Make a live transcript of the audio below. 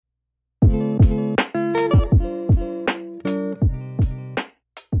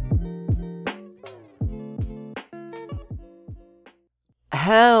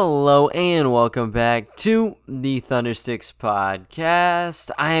Hello and welcome back to the Thundersticks podcast.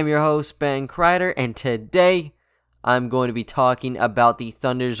 I am your host, Ben Kreider, and today I'm going to be talking about the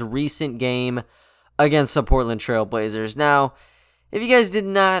Thunder's recent game against the Portland Trail Blazers. Now, if you guys did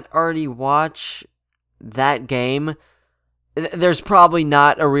not already watch that game, there's probably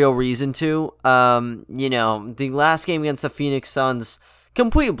not a real reason to. The last game against the Phoenix Suns,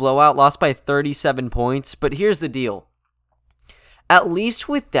 complete blowout, lost by 37 points, but here's the deal. At least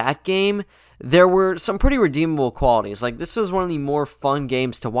with that game, there were some pretty redeemable qualities. Like, this was one of the more fun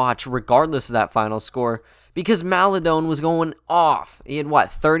games to watch, regardless of that final score, because Maledon was going off. He had,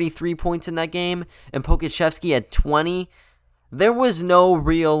 33 points in that game, and Pokusevski had 20. There was no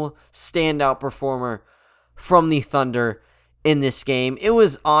real standout performer from the Thunder in this game. It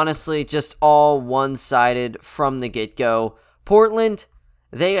was honestly just all one-sided from the get-go. Portland,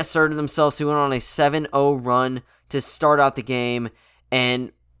 they asserted themselves. They went on a 7-0 run to start out the game,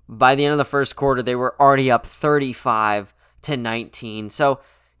 and by the end of the first quarter, they were already up 35-19. So,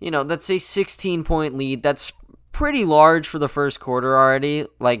 that's a 16-point lead. That's pretty large for the first quarter already.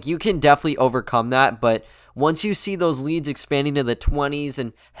 Like, you can definitely overcome that, but once you see those leads expanding to the 20s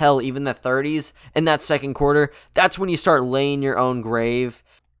and, hell, even the 30s in that second quarter, that's when you start laying your own grave.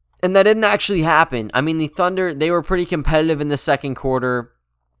 And that didn't actually happen. I mean, the Thunder, they were pretty competitive in the second quarter.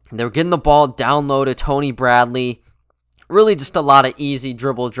 They were getting the ball down low to Tony Bradley. Really just a lot of easy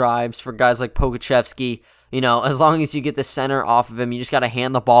dribble drives for guys like Pokusevski. As long as you get the center off of him, you just got to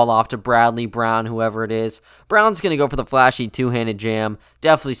hand the ball off to Bradley, Brown, whoever it is. Brown's going to go for the flashy two-handed jam.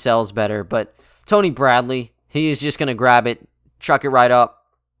 Definitely sells better. But Tony Bradley, he's just going to grab it, chuck it right up,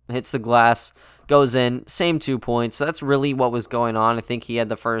 hits the glass, goes in. Same 2 points. So that's really what was going on. I think he had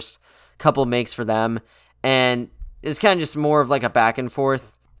the first couple makes for them. And it's kind of just more of like a back and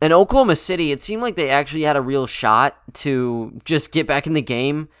forth. In Oklahoma City, it seemed like they actually had a real shot to just get back in the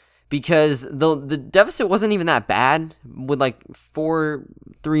game because the deficit wasn't even that bad with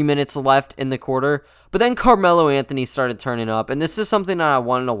 3 minutes left in the quarter. But then Carmelo Anthony started turning up, and this is something that I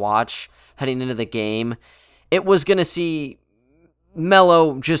wanted to watch heading into the game. It was going to see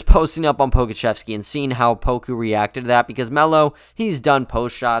Melo just posting up on Pokusevski and seeing how Poku reacted to that because Melo, he's done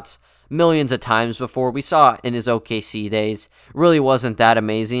post shots millions of times before. We saw it in his OKC days. Really wasn't that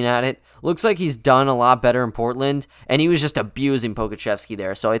amazing at it. Looks like he's done a lot better in Portland, and he was just abusing Pokusevski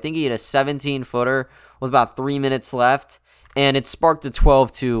there. So I think he had a 17-footer with about 3 minutes left, and it sparked a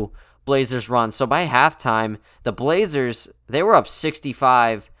 12-2 Blazers run. So by halftime, the Blazers, they were up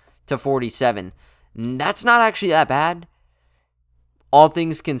 65-47. That's not actually that bad. All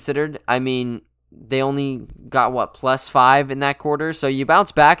things considered, I mean, they only got, +5 in that quarter. So you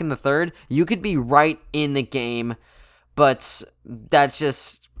bounce back in the third, you could be right in the game. But that's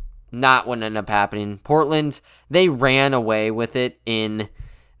just not what ended up happening. Portland, they ran away with it in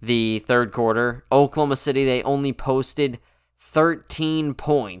the third quarter. Oklahoma City, they only posted 13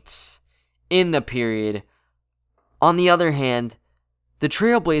 points in the period. On the other hand, the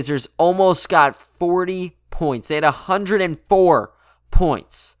Trailblazers almost got 40 points. They had 104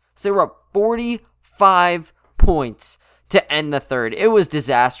 points. So they were up 45 points to end the third. It was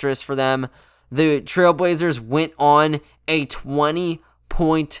disastrous for them. The Trailblazers went on a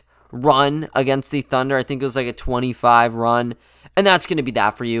 20-point run against the Thunder. I think it was like a 25 run. And that's going to be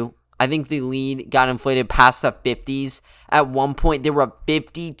that for you. I think the lead got inflated past the 50s. At one point, they were up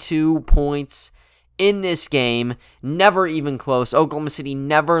 52 points in this game. Never even close. Oklahoma City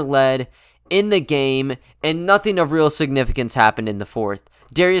never led in the game, and nothing of real significance happened in the fourth.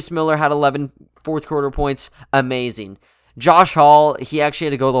 Darius Miller had 11 fourth quarter points. Amazing. Josh Hall, he actually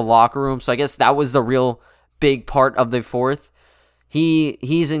had to go to the locker room, so I guess that was the real big part of the fourth.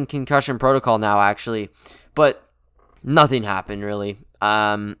 He's in concussion protocol now, actually, but nothing happened, really.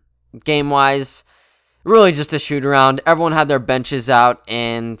 Game-wise, really just a shoot-around. Everyone had their benches out,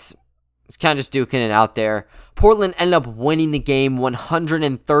 and it's kind of just duking it out there. Portland ended up winning the game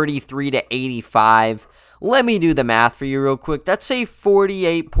 133-85. Let me do the math for you real quick. That's a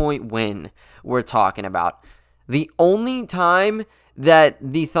 48-point win we're talking about. The only time that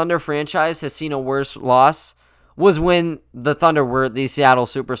the Thunder franchise has seen a worse loss was when the Thunder were the Seattle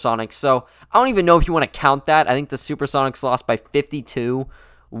Supersonics. So I don't even know if you want to count that. I think the Supersonics lost by 52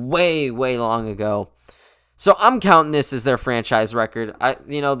 way, way long ago. So I'm counting this as their franchise record.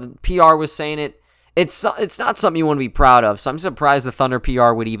 The PR was saying it. It's not something you want to be proud of. So I'm surprised the Thunder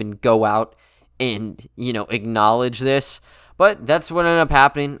PR would even go out and, acknowledge this. But that's what ended up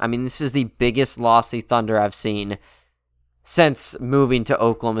happening. I mean, this is the biggest loss the Thunder have seen since moving to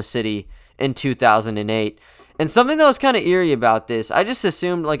Oklahoma City in 2008. And something that was kind of eerie about this, I just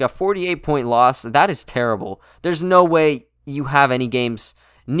assumed like a 48-point loss, that is terrible. There's no way you have any games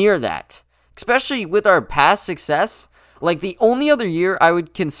near that. Especially with our past success, like the only other year I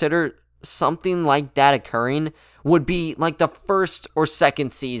would consider something like that occurring would be like the first or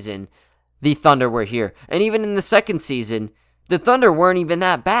second season the Thunder were here. And even in the second season, the Thunder weren't even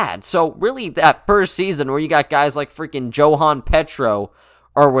that bad. So really that first season where you got guys like freaking Johan Petro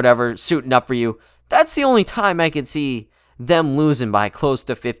or whatever suiting up for you, that's the only time I could see them losing by close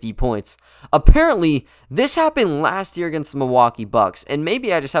to 50 points. Apparently, this happened last year against the Milwaukee Bucks, and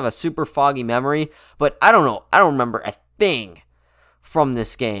maybe I just have a super foggy memory, but I don't know. I don't remember a thing from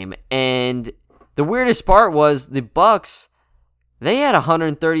this game. And the weirdest part was the Bucks, they had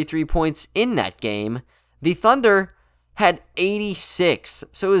 133 points in that game. The Thunder had 86,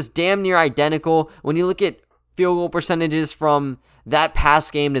 so it was damn near identical. When you look at field goal percentages from that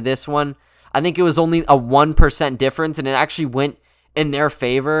past game to this one, I think it was only a 1% difference, and it actually went in their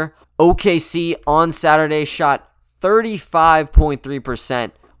favor. OKC on Saturday shot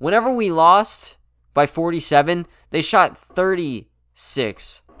 35.3%. Whenever we lost by 47, they shot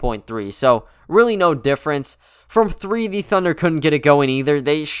 36.3%. So really no difference. From three, the Thunder couldn't get it going either.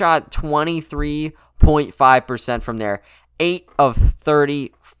 They shot 23.5% from there. 8 of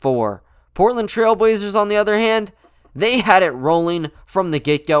 34. Portland Trailblazers, on the other hand, they had it rolling from the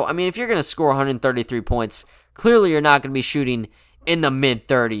get-go. I mean, if you're going to score 133 points, clearly you're not going to be shooting in the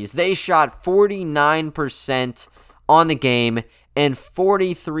mid-30s. They shot 49% on the game and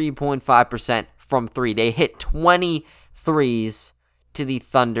 43.5% from three. They hit 20 threes to the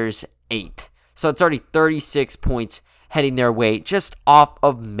Thunder's 8. So it's already 36 points heading their way just off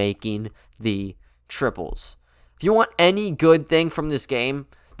of making the triples. If you want any good thing from this game,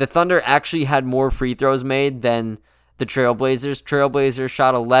 the Thunder actually had more free throws made than the Trailblazers. Trailblazers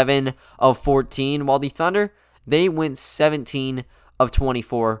shot 11 of 14, while the Thunder, they went 17 of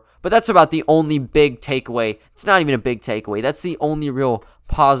 24. But that's about the only big takeaway. It's not even a big takeaway. That's the only real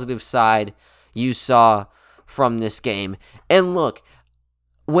positive side you saw from this game. And look,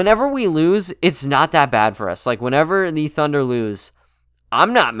 whenever we lose, it's not that bad for us. Like, whenever the Thunder lose,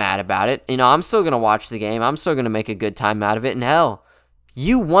 I'm not mad about it. You know, I'm still going to watch the game. I'm still going to make a good time out of it. And hell,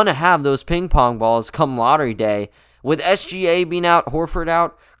 you want to have those ping pong balls come lottery day. With SGA being out, Horford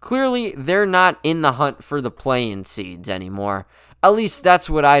out, clearly they're not in the hunt for the play-in seeds anymore. At least that's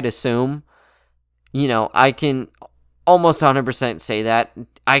what I'd assume. You know, I can almost 100% say that.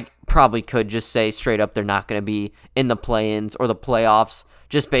 I probably could just say straight up they're not going to be in the play-ins or the playoffs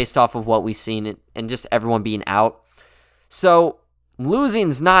just based off of what we've seen and just everyone being out. So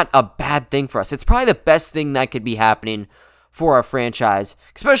losing's not a bad thing for us. It's probably the best thing that could be happening for our franchise,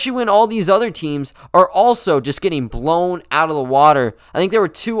 especially when all these other teams are also just getting blown out of the water. I think there were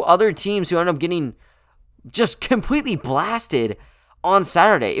 2 other teams who ended up getting just completely blasted on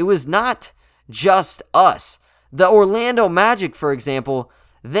Saturday. It was not just us. The Orlando Magic, for example,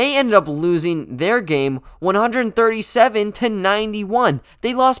 they ended up losing their game 137-91.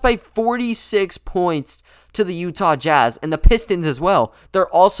 They lost by 46 points to the Utah Jazz, and the Pistons as well. They're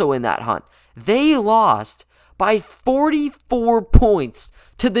also in that hunt. They lost by 44 points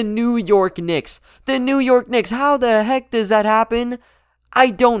to the New York Knicks. The New York Knicks, how the heck does that happen? I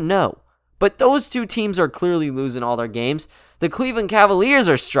don't know. But those 2 teams are clearly losing all their games. The Cleveland Cavaliers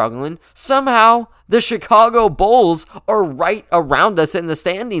are struggling. Somehow, the Chicago Bulls are right around us in the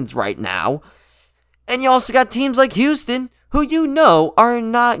standings right now. And you also got teams like Houston, who you know are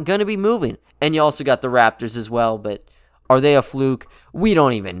not going to be moving. And you also got the Raptors as well, but are they a fluke? We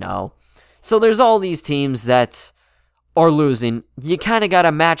don't even know. So there's all these teams that are losing. You kind of got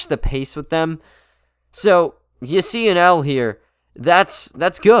to match the pace with them. So you see an L here. That's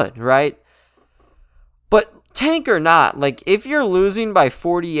good, right? But tank or not, like if you're losing by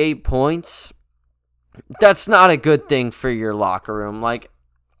 48 points, that's not a good thing for your locker room. Like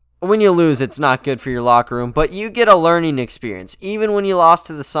when you lose, it's not good for your locker room, but you get a learning experience. Even when you lost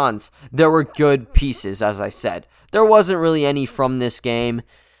to the Suns, there were good pieces, as I said. There wasn't really any from this game.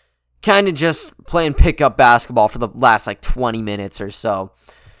 Kind of just playing pickup basketball for the last 20 minutes or so.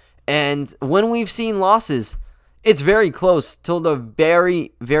 And when we've seen losses, it's very close till the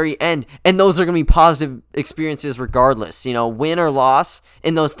very, very end. And those are going to be positive experiences regardless. You know, win or loss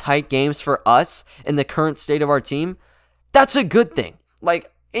in those tight games for us in the current state of our team, that's a good thing.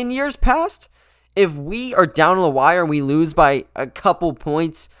 Like in years past, if we are down on the wire and we lose by a couple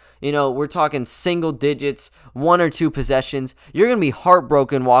points, you know, we're talking single digits, 1 or 2 possessions, you're going to be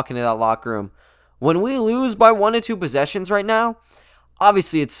heartbroken walking into that locker room. When we lose by 1 or 2 possessions right now,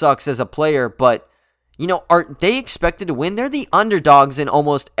 obviously it sucks as a player, but, you know, are they expected to win? They're the underdogs in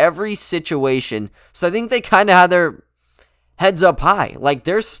almost every situation. So I think they kind of have their heads up high. Like,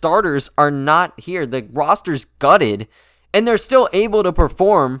 their starters are not here. The roster's gutted, And they're still able to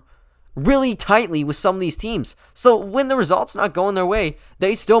perform really tightly with some of these teams. So when the result's not going their way,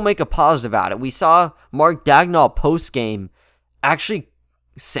 they still make a positive out of it. We saw Mark Daigneault post-game actually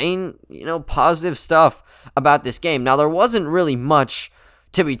saying, positive stuff about this game. Now, there wasn't really much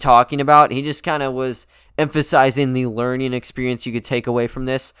to be talking about. He just kind of was emphasizing the learning experience you could take away from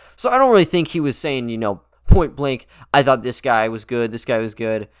this. So I don't really think he was saying, point blank, I thought this guy was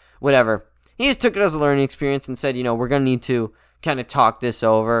good, whatever. He just took it as a learning experience and said, we're going to need to kind of talk this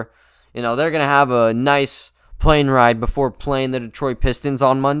over. They're going to have a nice plane ride before playing the Detroit Pistons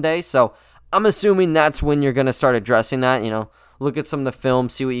on Monday. So I'm assuming that's when you're going to start addressing that, look at some of the film,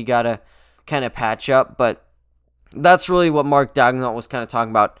 see what you got to kind of patch up. But that's really what Mark Daigneault was kind of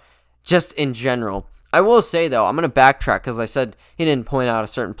talking about just in general. I will say, though, I'm going to backtrack because I said he didn't point out a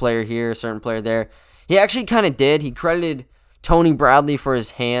certain player here, a certain player there. He actually kind of did. He credited Tony Bradley for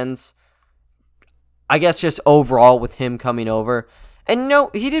his hands, I guess just overall with him coming over. And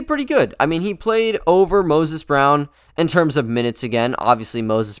he did pretty good. I mean, he played over Moses Brown in terms of minutes again. Obviously,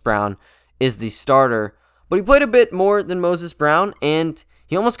 Moses Brown is the starter. But he played a bit more than Moses Brown, and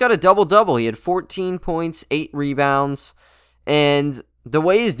he almost got a double-double. He had 14 points, 8 rebounds, and the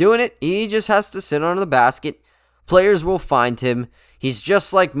way he's doing it, he just has to sit under the basket. Players will find him. He's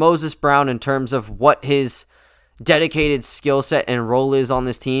just like Moses Brown in terms of what his dedicated skill set and role is on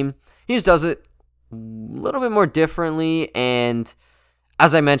this team. He just does it a little bit more differently, and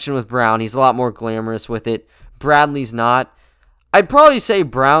as I mentioned with Brown, he's a lot more glamorous with it. Bradley's not. I'd probably say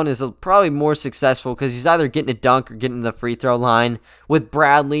Brown is probably more successful because he's either getting a dunk or getting to the free throw line. With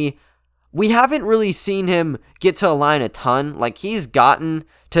Bradley, we haven't really seen him get to a line a ton. Like, he's gotten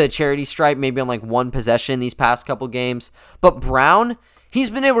to the charity stripe maybe on like one possession these past couple games. But Brown, he's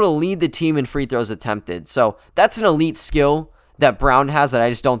been able to lead the team in free throws attempted. So that's an elite skill that Brown has that I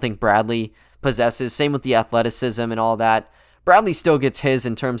just don't think Bradley possesses. Same with the athleticism and all that. Bradley still gets his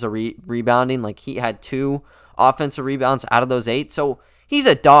in terms of rebounding. Like, he had 2 offensive rebounds out of those 8. So he's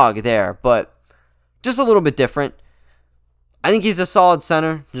a dog there, but just a little bit different. I think he's a solid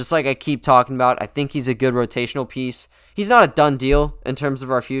center, just like I keep talking about. I think he's a good rotational piece. He's not a done deal in terms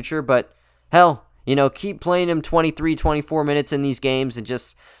of our future, but hell, keep playing him 23, 24 minutes in these games and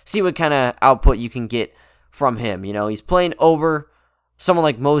just see what kind of output you can get from him. He's playing over someone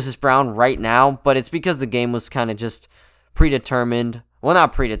like Moses Brown right now, but it's because the game was kind of just predetermined. Well,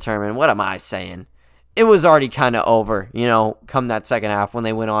 not predetermined. What am I saying? It was already kind of over, come that second half when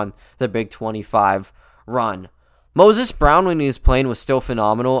they went on the Big 25 run. Moses Brown, when he was playing, was still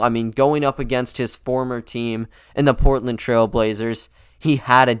phenomenal. I mean, going up against his former team in the Portland Trail Blazers, he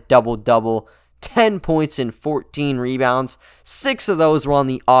had a double-double, 10 points and 14 rebounds. 6 of those were on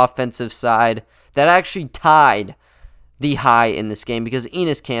the offensive side. That actually tied the high in this game because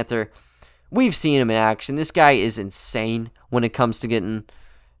Enes Kanter, we've seen him in action. This guy is insane when it comes to getting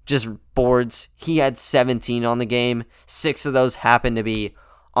just boards. He had 17 on the game. 6 of those happened to be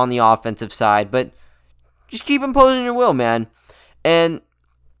on the offensive side. But just keep imposing your will, man. And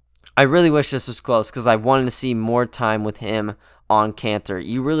I really wish this was close because I wanted to see more time with him on Kanter.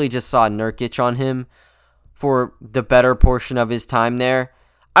 You really just saw Nurkic on him for the better portion of his time there.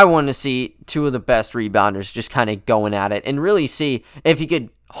 I wanted to see 2 of the best rebounders just kind of going at it and really see if he could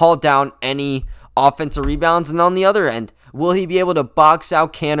haul down any offensive rebounds. And on the other end, will he be able to box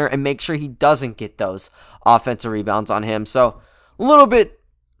out Kanter and make sure he doesn't get those offensive rebounds on him? So a little bit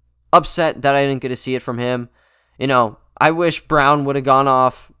upset that I didn't get to see it from him. I wish Brown would have gone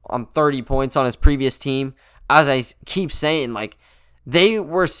off on 30 points on his previous team. As I keep saying, they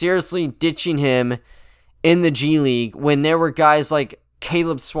were seriously ditching him in the G League when there were guys like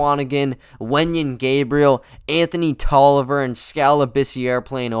Caleb Swanigan, Wenyen Gabriel, Anthony Tolliver, and Skal Labissiere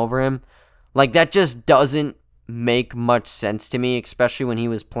playing over him. That just doesn't make much sense to me, especially when he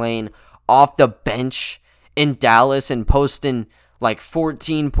was playing off the bench in Dallas and posting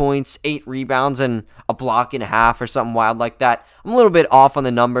 14 points, 8 rebounds, and a block and a half or something wild like that. I'm a little bit off on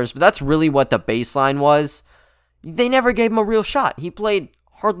the numbers, but that's really what the baseline was. They never gave him a real shot. He played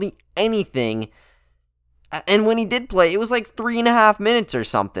hardly anything. And when he did play, it was 3.5 minutes or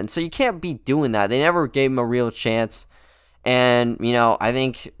something. So you can't be doing that. They never gave him a real chance. And, I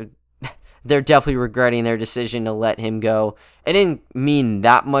think they're definitely regretting their decision to let him go. It didn't mean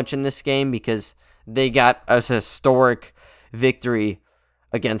that much in this game because they got a historic victory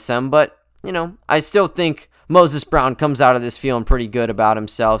against them, but I still think Moses Brown comes out of this feeling pretty good about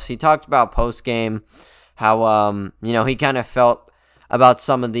himself. He talked about post game how he kind of felt about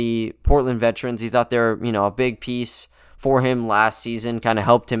some of the Portland veterans. He thought they were a big piece for him last season, kind of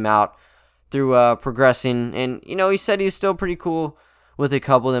helped him out through progressing, and he said he's still pretty cool with a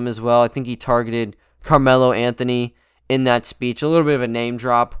couple of them as well. I think he targeted Carmelo Anthony in that speech. A little bit of a name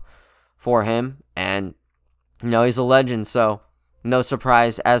drop for him. And, he's a legend, so no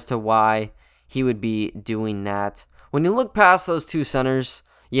surprise as to why he would be doing that. When you look past those two centers,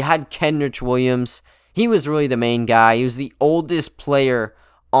 you had Kenrich Williams. He was really the main guy. He was the oldest player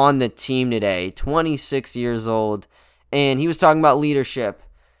on the team today, 26 years old. And he was talking about leadership.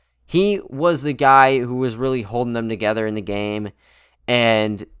 He was the guy who was really holding them together in the game.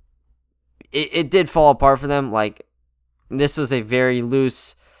 And it did fall apart for them. Like, this was a very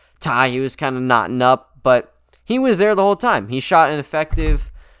loose tie. He was kind of knotting up, but he was there the whole time. He shot an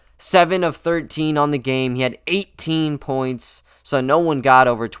effective 7 of 13 on the game. He had 18 points, so no one got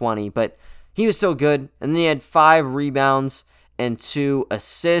over 20, but he was still good. And then he had 5 rebounds and 2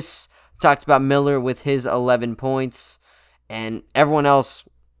 assists. Talked about Miller with his 11 points, and everyone else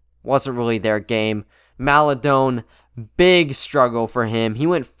wasn't really their game. Maladone, big struggle for him. He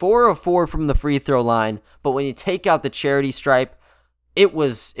went 4 of 4 from the free throw line, but when you take out the charity stripe, it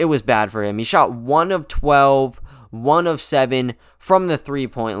was bad for him. He shot 1 of 12, 1 of 7 from the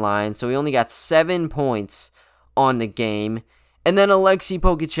 3-point line, so he only got 7 points on the game. And then Alexei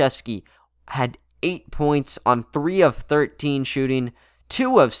Pokusevski had 8 points on 3 of 13 shooting,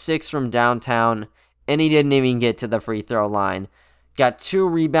 2 of 6 from downtown, and he didn't even get to the free throw line. Got 2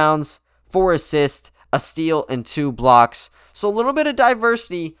 rebounds, 4 assists, a steal, and 2 blocks. So a little bit of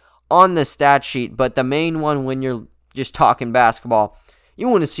diversity on the stat sheet, but the main one when you're just talking basketball, you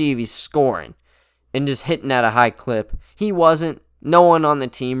want to see if he's scoring and just hitting at a high clip. He wasn't. No one on the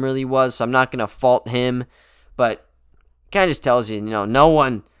team really was, so I'm not going to fault him, but kind of just tells you, no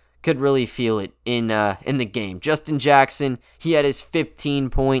one could really feel it in the game. Justin Jackson, he had his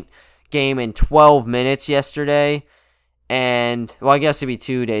 15-point game in 12 minutes yesterday, and, well, I guess it'd be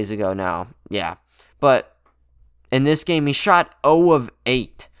 2 days ago now. Yeah, but in this game, he shot 0 of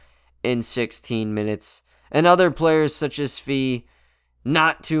 8 in 16 minutes. And other players such as Fee,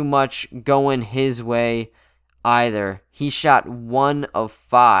 not too much going his way either. He shot 1 of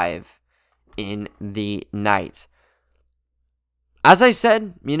 5 in the night. As I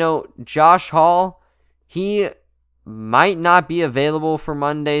said, Josh Hall, he might not be available for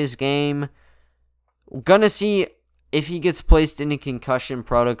Monday's game. We're gonna see if he gets placed in a concussion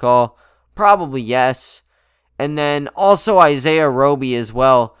protocol. Probably yes. And then also Isaiah Roby as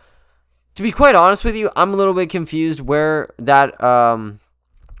well. To be quite honest with you, I'm a little bit confused where that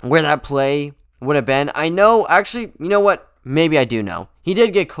play would have been. I know, actually, you know what? Maybe I do know. He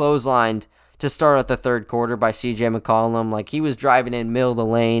did get clotheslined to start at the third quarter by CJ McCollum. Like, he was driving in middle of the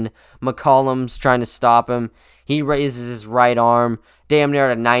lane. McCollum's trying to stop him. He raises his right arm, damn near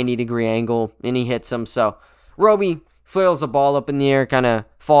at a 90-degree angle, and he hits him. So, Roby flails the ball up in the air, kind of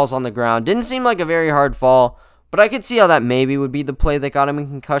falls on the ground. Didn't seem like a very hard fall, but I could see how that maybe would be the play that got him in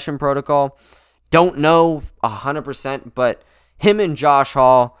concussion protocol. Don't know 100%, but him and Josh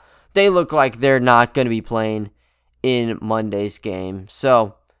Hall, they look like they're not going to be playing in Monday's game.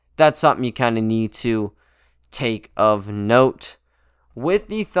 So that's something you kind of need to take of note. With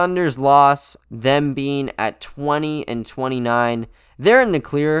the Thunder's loss, them being at 20-29, they're in the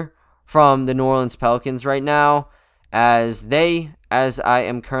clear from the New Orleans Pelicans right now, as I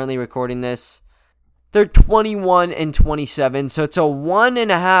am currently recording this, they're 21-27, so it's a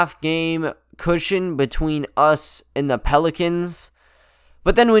 1.5 game cushion between us and the Pelicans.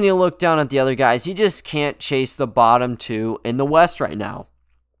 But then when you look down at the other guys, you just can't chase the bottom 2 in the West right now.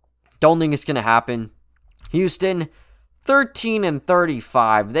 Don't think it's going to happen. Houston,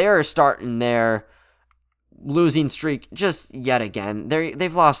 13-35. They are starting their losing streak just yet again.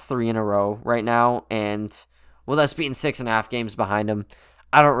 They've lost 3 in a row right now, and with us being 6.5 games behind them,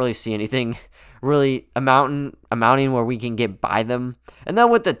 I don't really see anything really amounting where we can get by them. And then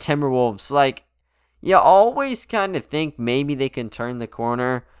with the Timberwolves, like, you always kind of think maybe they can turn the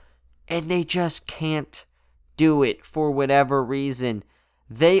corner, and they just can't do it for whatever reason.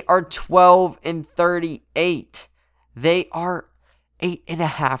 They are 12-38. They are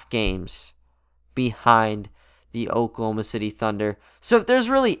 8.5 games behind the Oklahoma City Thunder. So if there's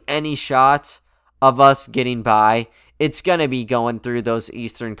really any shot of us getting by, it's going to be going through those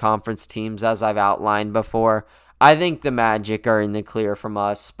Eastern Conference teams, as I've outlined before. I think the Magic are in the clear from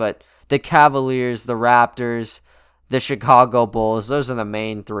us, but the Cavaliers, the Raptors, the Chicago Bulls, those are the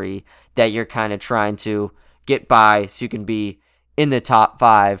main 3 that you're kind of trying to get by so you can be in the top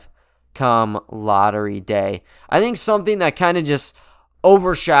 5 come lottery day. I think something that kind of just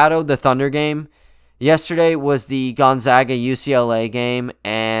overshadowed the Thunder game yesterday was the Gonzaga-UCLA game,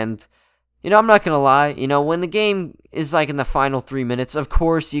 and I'm not going to lie, when the game is like in the final 3 minutes, of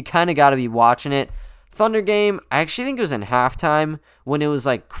course, you kind of got to be watching it. Thunder game, I actually think it was in halftime when it was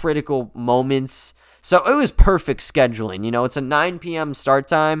like critical moments. So it was perfect scheduling. It's a 9 p.m. start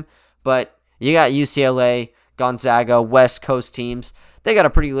time, but you got UCLA, Gonzaga, West Coast teams. They got a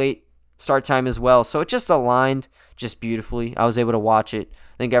pretty late start time as well. So it just aligned just beautifully. I was able to watch it.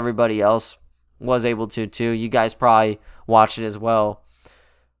 I think everybody else was able to too. You guys probably watched it as well.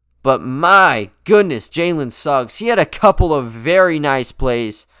 But my goodness, Jalen Suggs, he had a couple of very nice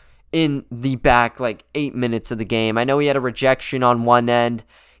plays in the back 8 minutes of the game. I know he had a rejection on one end.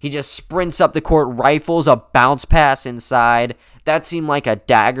 He just sprints up the court, rifles a bounce pass inside. That seemed like a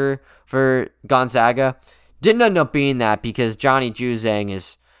dagger for Gonzaga. Didn't end up being that because Johnny Juzang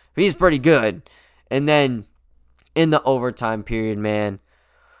he's pretty good. And then in the overtime period, man,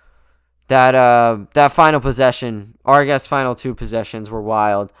 that final possession, or I guess final two possessions, were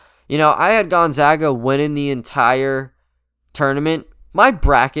wild. I had Gonzaga winning the entire tournament. My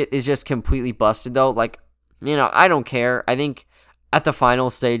bracket is just completely busted, though. I don't care. I think at the final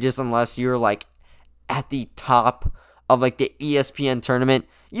stages, unless you're, at the top of, the ESPN tournament,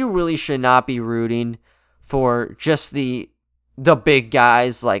 you really should not be rooting for just the big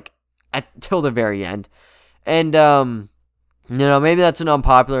guys, till the very end. And, maybe that's an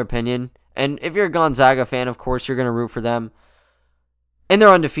unpopular opinion. And if you're a Gonzaga fan, of course, you're going to root for them. And they're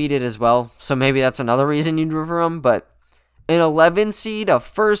undefeated as well, so maybe that's another reason you'd root for them. But an 11 seed, a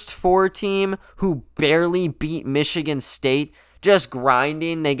first four team who barely beat Michigan State, just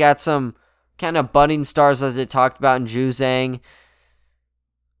grinding. They got some kind of budding stars, as they talked about in Juzang.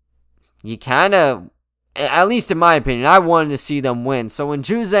 You kind of, at least in my opinion, I wanted to see them win. So when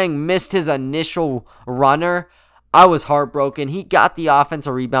Juzang missed his initial runner, I was heartbroken. He got the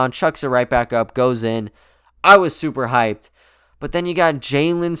offensive rebound, chucks it right back up, goes in. I was super hyped. But then you got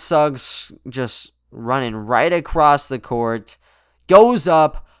Jalen Suggs just running right across the court, goes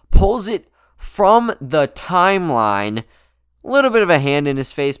up, pulls it from the timeline. A little bit of a hand in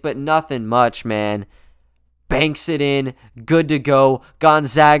his face, but nothing much, man. Banks it in, good to go.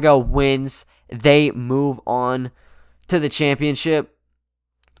 Gonzaga wins. They move on to the championship.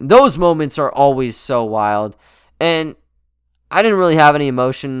 Those moments are always so wild. And I didn't really have any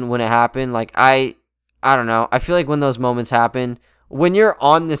emotion when it happened. I don't know. I feel like when those moments happen, when you're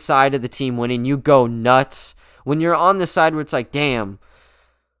on the side of the team winning, you go nuts. When you're on the side where it's damn,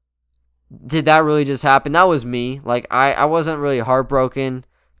 did that really just happen? That was me. I wasn't really heartbroken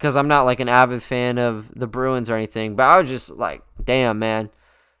because I'm not an avid fan of the Bruins or anything, but I was just damn, man,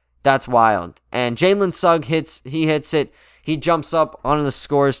 that's wild. And Jalen Suggs hits it. He jumps up onto the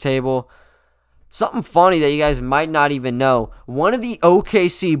scores table. Something funny that you guys might not even know. One of the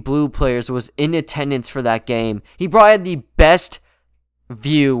OKC Blue players was in attendance for that game. He probably had the best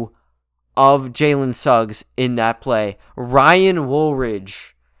view of Jalen Suggs in that play. Ryan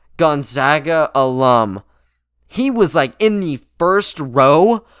Woolridge, Gonzaga alum. He was in the first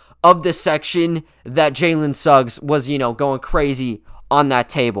row of the section that Jalen Suggs was, going crazy on that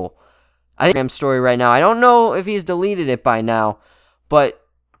table. I think I'm story right now. I don't know if he's deleted it by now, but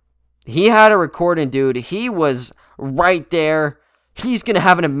he had a recording, dude. He was right there. He's going to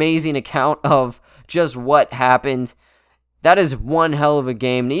have an amazing account of just what happened. That is one hell of a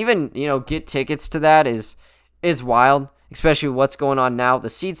game. And even, get tickets to that is wild, especially what's going on now.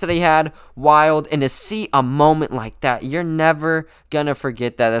 The seats that he had, wild. And to see a moment like that, you're never going to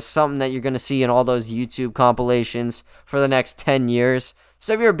forget that. That's something that you're going to see in all those YouTube compilations for the next 10 years.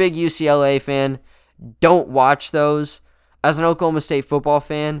 So if you're a big UCLA fan, don't watch those. As an Oklahoma State football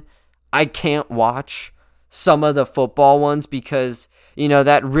fan, I can't watch some of the football ones because,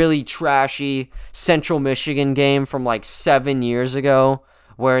 that really trashy Central Michigan game from 7 years ago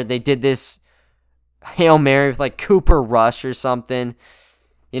where they did this Hail Mary with Cooper Rush or something,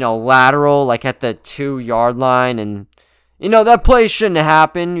 lateral at the 2-yard line. And, that play shouldn't have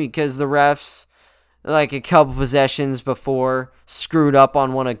happened because the refs, a couple possessions before, screwed up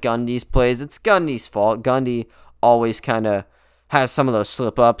on one of Gundy's plays. It's Gundy's fault. Gundy always kind of has some of those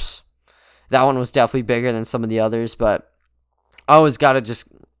slip-ups. That one was definitely bigger than some of the others, but I always got to just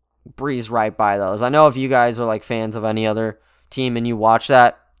breeze right by those. I know if you guys are fans of any other team and you watch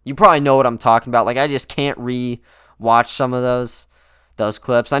that, you probably know what I'm talking about. I just can't re-watch some of those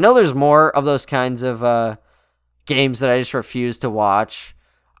clips. I know there's more of those kinds of games that I just refuse to watch.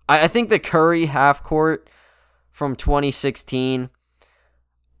 I think the Curry half court from 2016,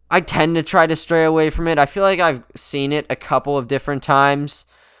 I tend to try to stray away from it. I feel like I've seen it a couple of different times,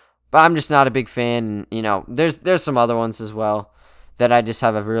 but I'm just not a big fan. There's some other ones as well that I just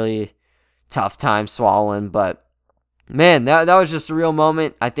have a really tough time swallowing. But, man, that was just a real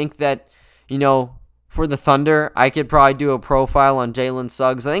moment. I think that, for the Thunder, I could probably do a profile on Jalen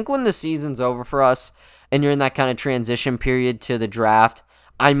Suggs. I think when the season's over for us and you're in that kind of transition period to the draft,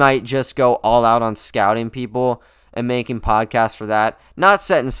 I might just go all out on scouting people and making podcasts for that. Not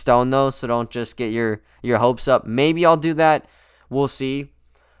set in stone though, so don't just get your hopes up. Maybe I'll do that. We'll see.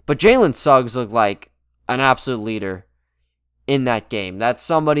 But Jalen Suggs looked like an absolute leader in that game. That's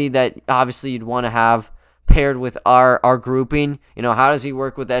somebody that obviously you'd want to have paired with our grouping. You know, how does he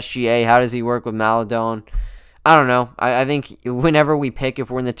work with SGA? How does he work with Maladone? I don't know. I think whenever we pick,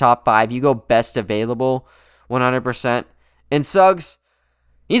 if we're in the top 5, you go best available 100%. And Suggs,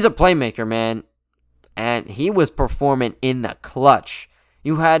 he's a playmaker, man. And he was performing in the clutch.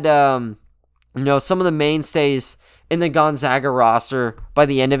 You had, some of the mainstays in the Gonzaga roster by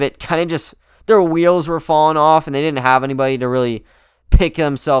the end of it kind of just, their wheels were falling off and they didn't have anybody to really pick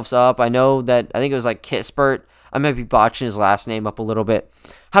themselves up. I think it was like Kispert. I might be botching his last name up a little bit.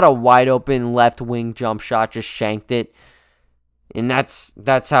 Had a wide open left wing jump shot, just shanked it. And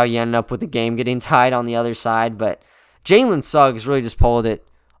that's how you ended up with the game getting tied on the other side. But Jalen Suggs really just pulled it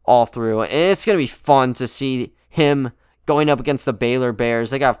all through. And it's going to be fun to see him going up against the Baylor Bears.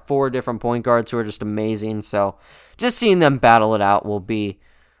 They got 4 different point guards who are just amazing. So just seeing them battle it out will be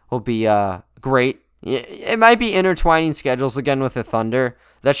great. It might be intertwining schedules again with the Thunder.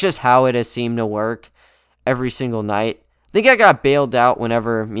 That's just how it has seemed to work every single night. I think I got bailed out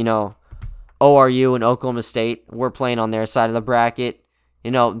whenever, ORU and Oklahoma State were playing on their side of the bracket.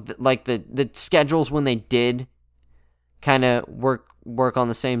 Like the schedules when they did kind of work on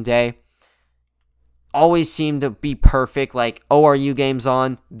the same day always seemed to be perfect. Like ORU games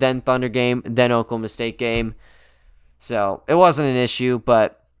on, then Thunder game, then Oklahoma State game. So it wasn't an issue,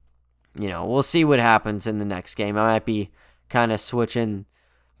 but we'll see what happens in the next game. I might be kind of switching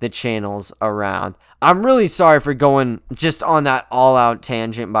the channels around. I'm really sorry for going just on that all-out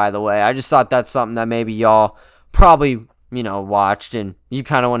tangent, by the way. I just thought that's something that maybe y'all probably, watched, and you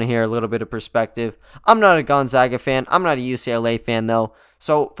kind of want to hear a little bit of perspective. I'm not a Gonzaga fan. I'm not a UCLA fan, though.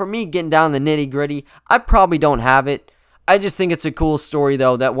 So for me, getting down the nitty-gritty, I probably don't have it. I just think it's a cool story,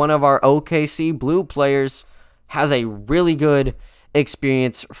 though, that one of our OKC Blue players has a really good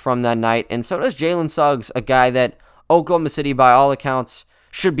experience from that night, and so does Jalen Suggs, a guy that Oklahoma City, by all accounts,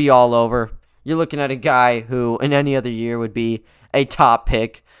 should be all over. You're looking at a guy who, in any other year, would be a top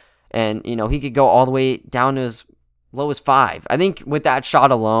pick, and, he could go all the way down to as low as 5. I think with that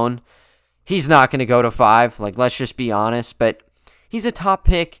shot alone, he's not going to go to 5, let's just be honest, but he's a top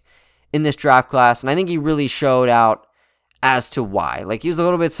pick in this draft class, and I think he really showed out as to why. He was a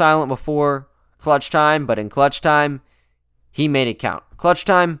little bit silent before clutch time, but in clutch time, he made it count. Clutch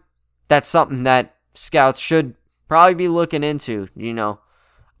time, that's something that scouts should probably be looking into.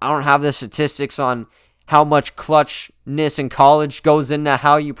 I don't have the statistics on how much clutchness in college goes into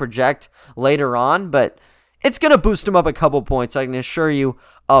how you project later on, but it's going to boost him up a couple points. I can assure you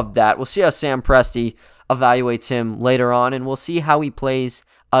of that. We'll see how Sam Presti evaluates him later on, and we'll see how he plays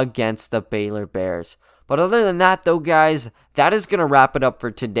against the Baylor Bears. But other than that, though, guys, that is going to wrap it up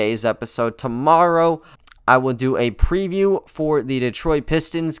for today's episode. Tomorrow, I will do a preview for the Detroit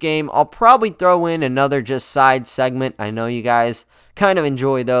Pistons game. I'll probably throw in another just side segment. I know you guys kind of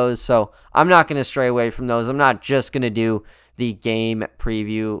enjoy those, so I'm not going to stray away from those. I'm not just going to do the game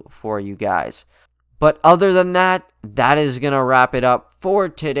preview for you guys. But other than that, that is going to wrap it up for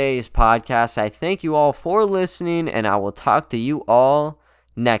today's podcast. I thank you all for listening, and I will talk to you all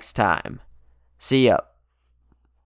next time. See ya.